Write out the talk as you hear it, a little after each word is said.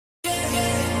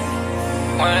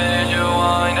When did you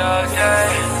wind up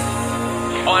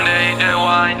dead? One day you just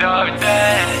wind up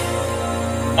dead.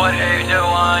 One day you just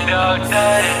wind up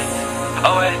dead.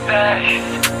 Oh, it's dead.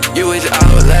 You was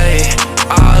out late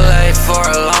for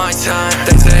a long time.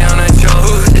 They say I'm the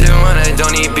chosen one, I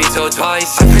don't need beat so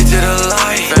twice. I picture the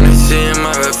light, fantasy in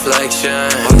my reflection,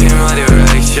 walking my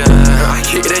direction. I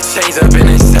keep the chains up in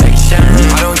a section.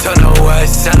 I don't tell no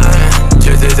west side,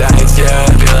 just this action.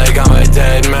 Feel like I'm a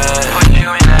dead man. Put you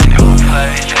in that new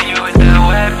place, and you with that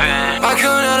weapon. I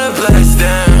come out to bless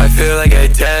them. I feel like a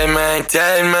dead man,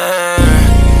 dead man.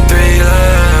 3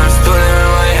 lamps, put them in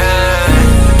my hand.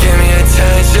 Give me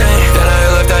attention, then I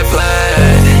left, I fled.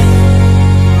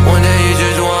 One day you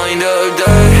just wind up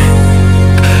dead.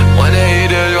 One day you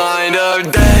just wind up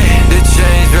dead. The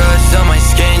chains rush on my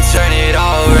skin, turn it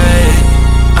all red.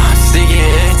 I'm sneaking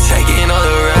in, taking all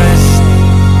the rest.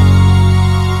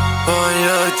 Wind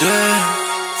up dead.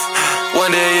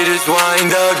 One day you just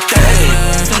wind up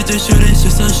dead. Start to shoot it,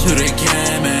 just don't shoot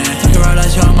again, man. Talk around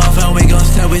like your mouth and we gon'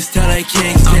 step with style like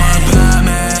Kingston. I'm a bad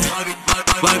man,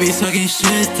 why be talking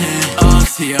shit then?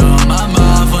 Oxy on my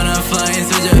mouth when I'm flying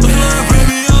to Japan.